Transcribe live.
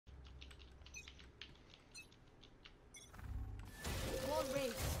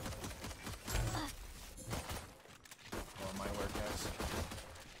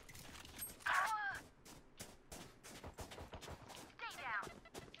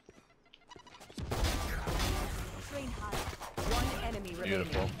One enemy remaining.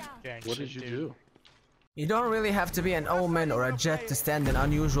 Beautiful. What did you do? You don't really have to be an omen or a jet to stand in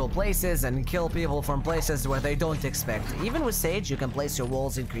unusual places and kill people from places where they don't expect. Even with Sage, you can place your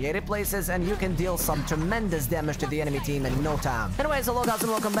walls in creative places and you can deal some tremendous damage to the enemy team in no time. Anyways, hello guys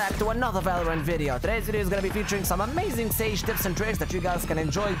and welcome back to another Valorant video. Today's video is gonna be featuring some amazing Sage tips and tricks that you guys can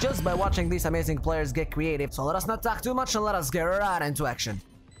enjoy just by watching these amazing players get creative. So let us not talk too much and let us get right into action.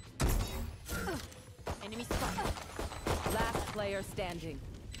 Enemy spotted. Last player standing.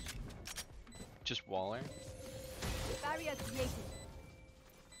 Just walling. Barrier created.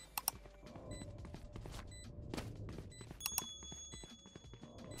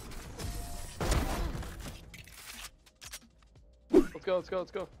 Let's go, let's go,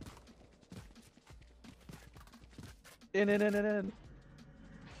 let's go. In. Man,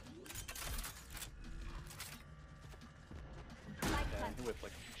 he whipped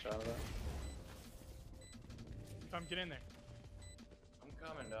like a shot of that. Come, get in there. I'm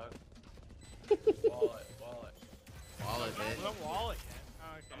coming, dog. Wallet. Wallet, bitch. Wallet.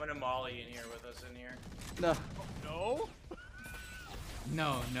 Oh, okay. I'm gonna molly in here with us in here. No.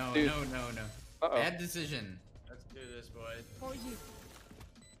 No? Dude. No. Uh-oh. Bad decision. Let's do this, boys. For you.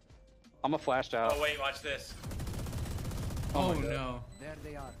 I'm a flashed out. Oh wait, watch this. Oh no. There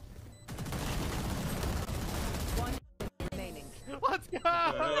they are. One remaining. Let's go!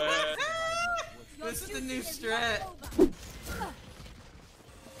 This is the new strat.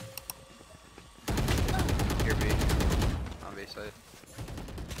 Here, B. On B side.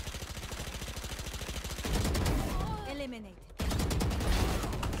 Eliminate.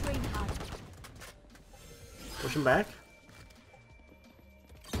 Train hard. Push him back.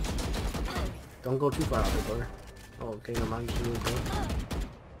 Don't go too far out the door. Oh, okay, never mind. Just move there.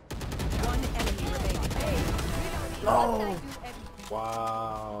 One enemy remaining. Oh!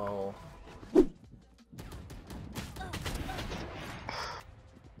 Wow.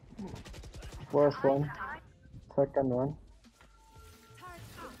 First one, second one.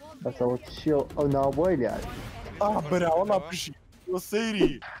 بس هو تشيل او نابويل يعني. برا والله بشي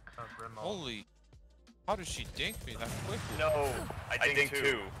وصيري. Holy, how does she dink me that quickly? No, I think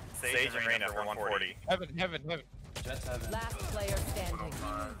two. Sage and Reyna for 140. Heaven. Jets heaven. Last player standing.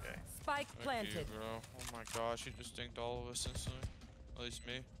 Okay. Spike planted. Bro. Oh my gosh, she just dinked all of us instantly. At least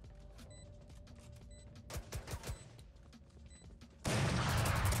me.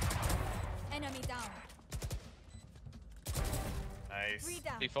 Enemy down. Nice. Three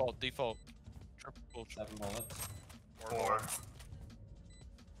down. Default. Triple. 7 bullets. 4.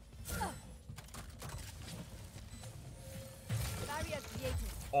 Barrier created.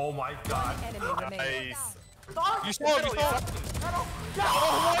 Oh my god. Enemy remaining. Nice. You saw it!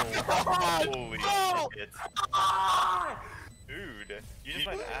 Holy shit. Dude, you just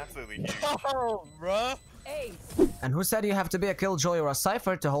went absolutely huge. Oh, bruh! Ace. And who said you have to be a killjoy or a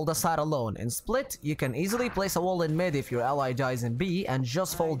cypher to hold a side alone? In split, you can easily place a wall in mid if your ally dies in B and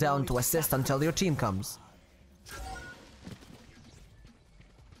just fall down to assist until your team comes.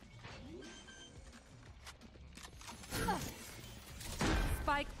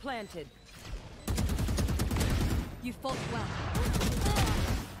 Spike planted. You fought well.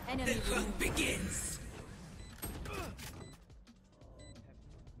 Enemy begins.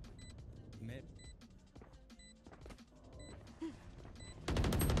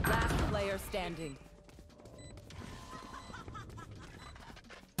 Last player standing.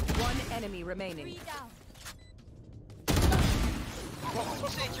 One enemy remaining.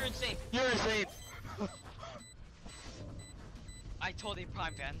 You're insane. I told you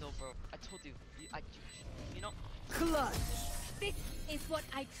Prime Vandal, bro. I told you. You know. Clutch. This is what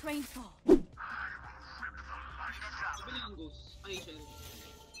I trained for.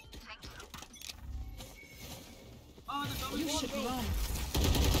 You should run.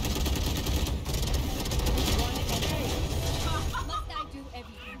 Must I do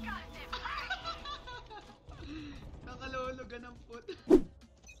everything? Nakalulugan ng put.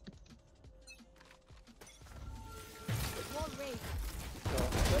 Wall raised.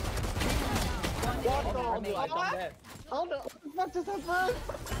 Oh no! What just happened?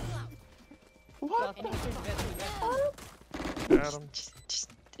 What? Adam. Just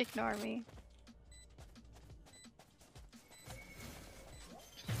ignore me.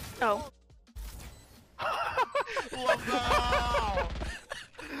 Oh. Wow!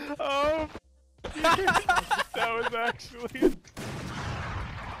 Oh! That was actually...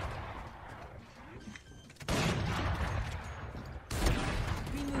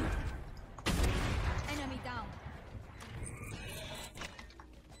 Enemy down.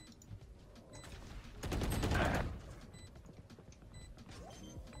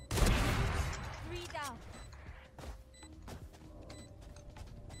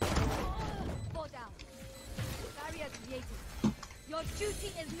 Your duty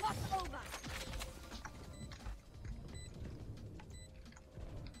is not over.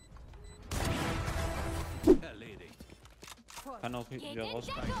 Kann auch wieder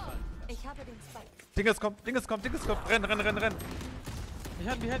rausspringen. Ich habe den Spike. Dinges kommt, Dinges kommt, Dinges kommt. Renn, renn, renn, renn.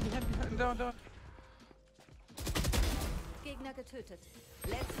 Behind, da. Gegner getötet.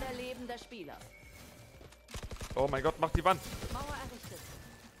 Letzter lebender Spieler. Oh mein Gott, mach die Wand. Mauer errichtet.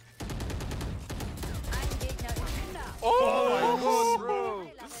 Ein Gegner ist da. Oh mein Gott,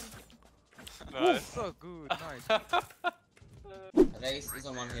 Bro. Nice. So good, nice. Race is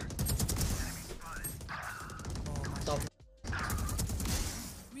on one hit. Top.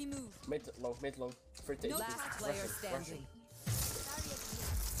 Remove. Mid low. First HP. Last player standing.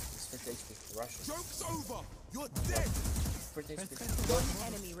 First HP. Russian. Joke's over. You're dead. First HP. One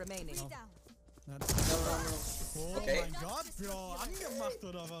enemy remaining. No. Okay.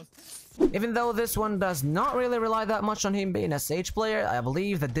 Even though this one does not really rely that much on him being a Sage player, I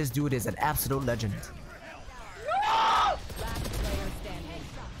believe that this dude is an absolute legend. Last player standing.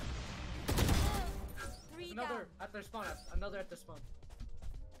 Another at their spawn. Another at the spawn.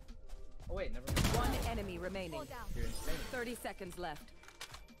 Oh wait, never mind. One enemy remaining. 30 seconds left.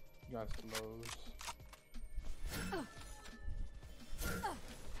 You guys close.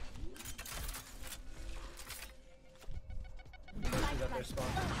 At their spawn.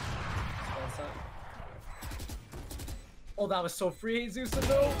 Spawn set. Oh, that was so free, Jesus.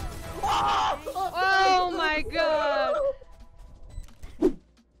 No. Oh my god!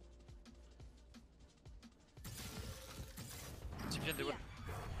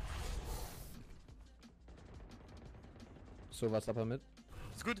 So, was aber mit?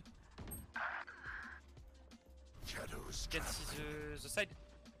 It's good. Can see the side.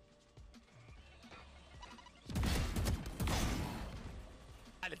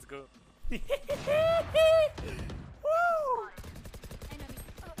 Ah, let's go.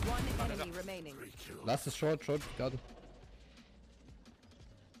 One enemy remaining. Last is short, got it.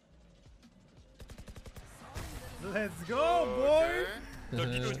 Let's go, boy.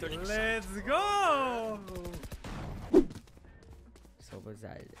 Let's go. So was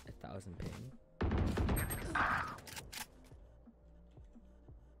that 1,000 ping?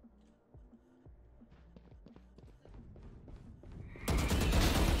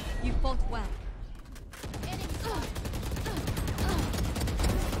 You fought well.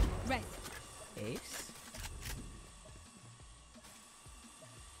 Rest. Ace?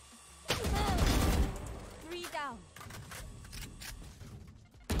 Three down.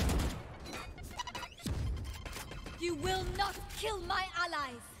 You will not kill my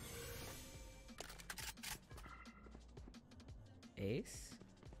allies. Ace?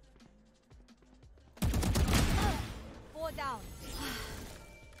 4 down.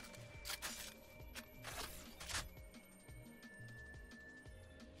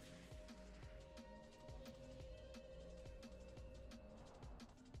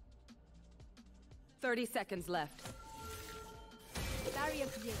 Thirty seconds left. Barrier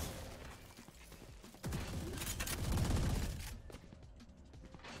created.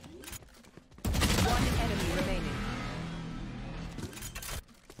 One enemy remaining.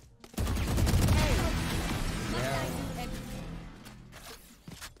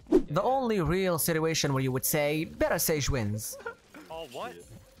 The only real situation where you would say, better Sage wins. Oh, what?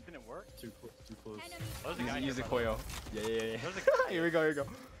 Didn't work? Too close. Use the coil. Yeah. Here we go.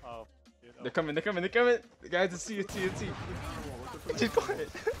 Oh. They're coming. The guys, see it. Just go ahead.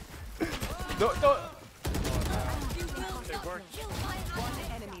 Don't. You will not kill my One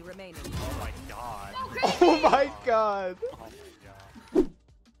enemy remaining. Oh my god. Oh my god.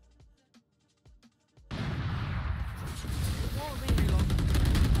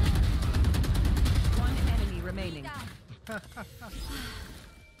 One enemy remaining. Nice,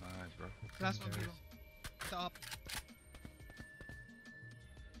 bro. Last one, B long. The up.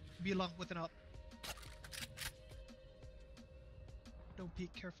 B long with an up. Don't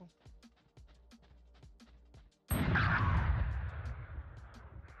peek, careful.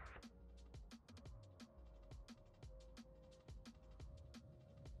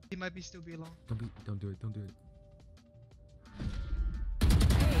 He might be still be long. Don't do it.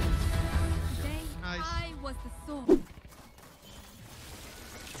 Nice. I was the sword.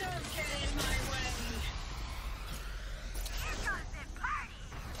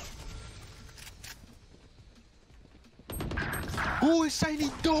 Hoe is zij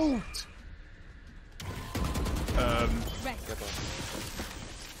niet dood?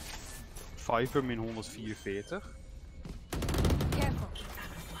 Viper min 144. Careful.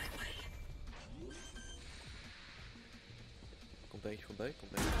 Komt eentje.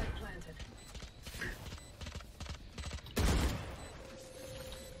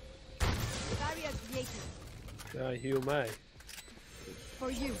 Ja, heal mij.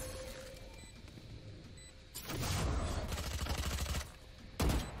 For you.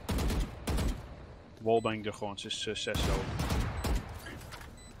 Wallbang er gewoon 6 zo.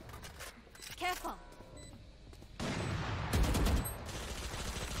 Careful.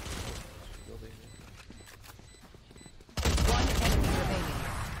 One enemy remaining.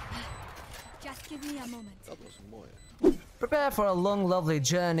 Just give me a moment. Dat was een mooie. Prepare for a long, lovely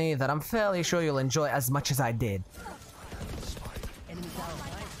journey that I'm fairly sure you'll enjoy as much as I did.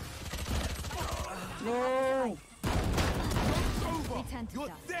 No! Return to You're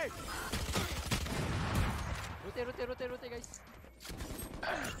dust. dead! Rotate, guys.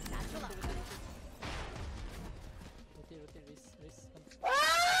 Rotate, race.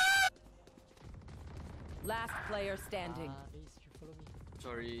 Last player standing. Race, you follow me.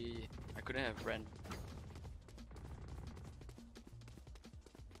 Sorry, I couldn't have ran.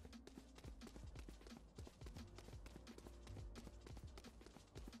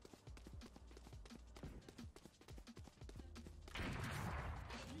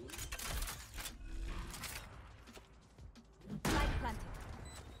 Light planted.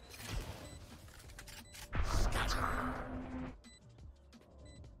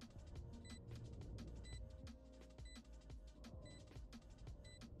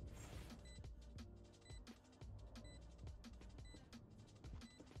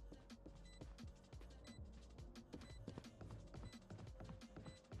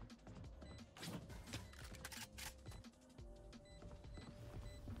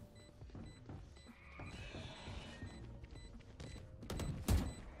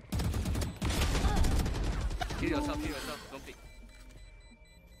 Heal yourself, don't pick.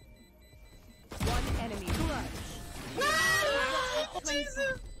 One enemy.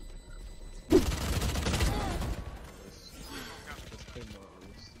 Jesus!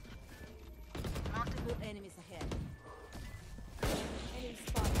 Multiple enemies ahead. Enemy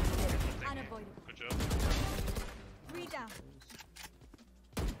spotted. Unavoidable. Good job. 3 down.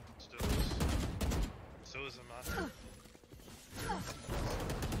 Still is a master.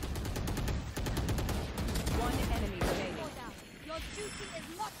 One enemy remaining. 4 down. Your duty is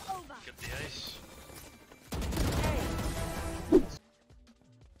not over. Get the ace.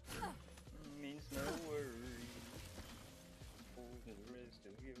 Means no worries for the rest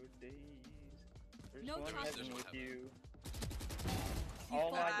of your days. There's No one time. heaven with you. You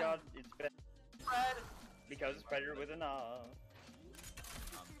Oh my fought. god, it's better. Because it's better with an R.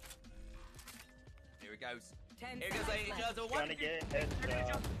 Here it goes. 10 Here goes seconds left. Angel. Gonna get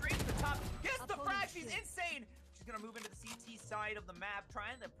headshot. Straight to the top. Gets the Opponent frag. She's killed. insane. She's gonna move into the CT side of the map,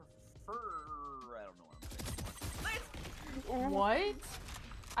 trying to prefer. I don't know what I'm saying. What?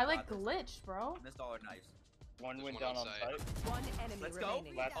 I like glitch, bro. Missed all her knives. One went down on site. One enemy Let's go.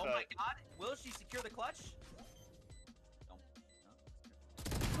 remaining. Last Oh side. my god. Will she secure the clutch? No.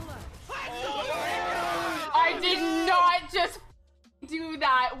 I did not just do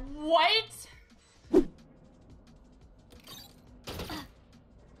that. What?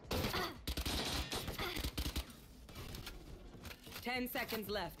 Ten seconds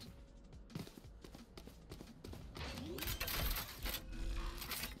left.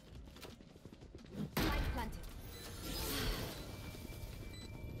 Light planted.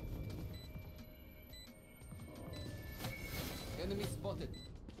 Enemy spotted.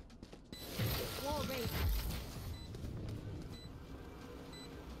 Wall raised.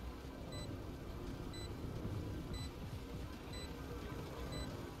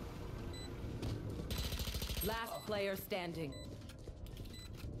 Last player standing.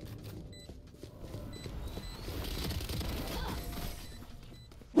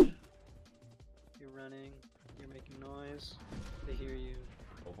 You're running. You're making noise. They hear you.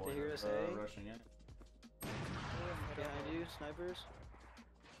 They hear us, Rushing it. Behind you, snipers.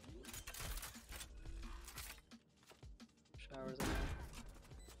 Showers on.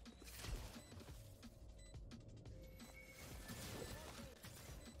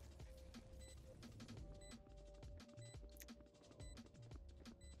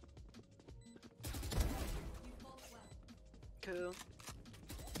 Cool.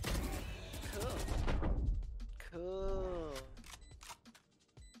 Cool. Cool.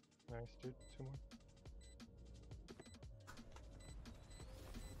 Nice, dude. 2 more.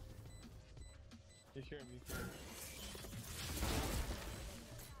 You hear him, you hear him.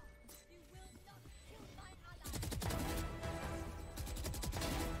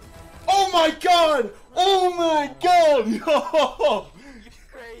 Oh my god! Oh my god! Yo!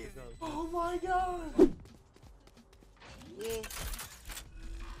 Crazy. Oh my god!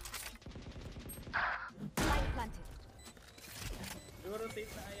 Light planted.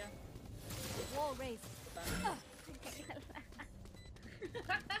 Wall raised.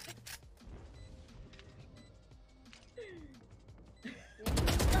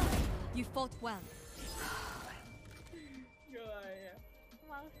 You fought well.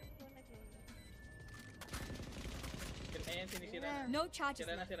 No charges.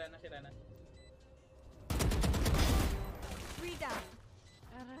 Three down.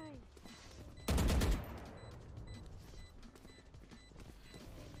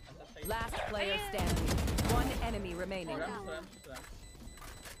 Last player standing. One enemy remaining.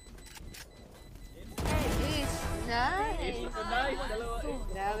 Nice.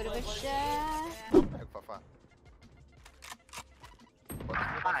 Grabe ba siya? Fafá.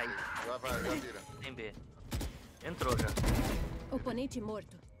 Ai. Já vira. Tem B. Entrou já. Oponente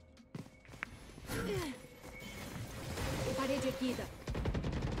morto. Parede erguida.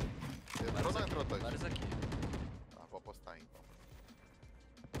 Entrou ou não entrou, Toy? Vários aqui. Ah, vou apostar então.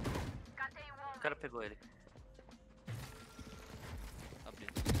 O cara pegou ele.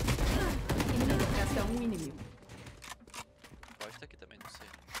 Abrindo. Resta um inimigo. Pode estar aqui também, não sei.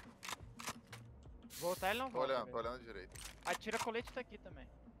 Voltar ele não volta. Tô olhando direito. Atira colete tá aqui também.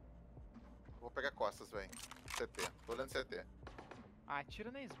 Vou pegar costas, vem. CT. Tô olhando CT.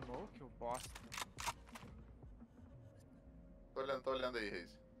 Atira na smoke, o bosta. Tô olhando aí,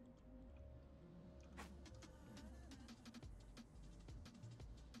 Reis.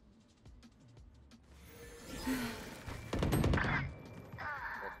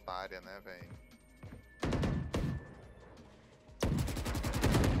 Otária, né, véi?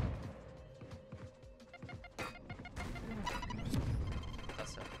 Tá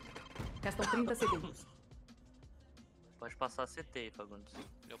certo. Restam 30 segundos. Pode passar CT aí, Fagundes.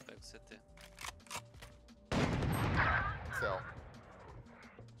 Eu pego CT. Céu.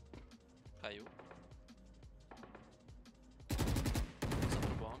 Caiu. Passou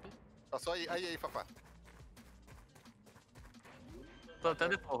pro bomb. Passou aí, Fafá.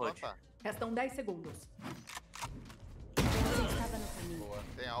 Plantando e forward. Restam 10 segundos. Boa.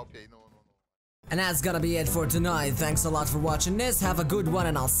 Tem Alp aí no... And that's gonna be it for tonight. Thanks a lot for watching this. Have a good one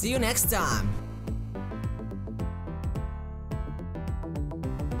and I'll see you next time.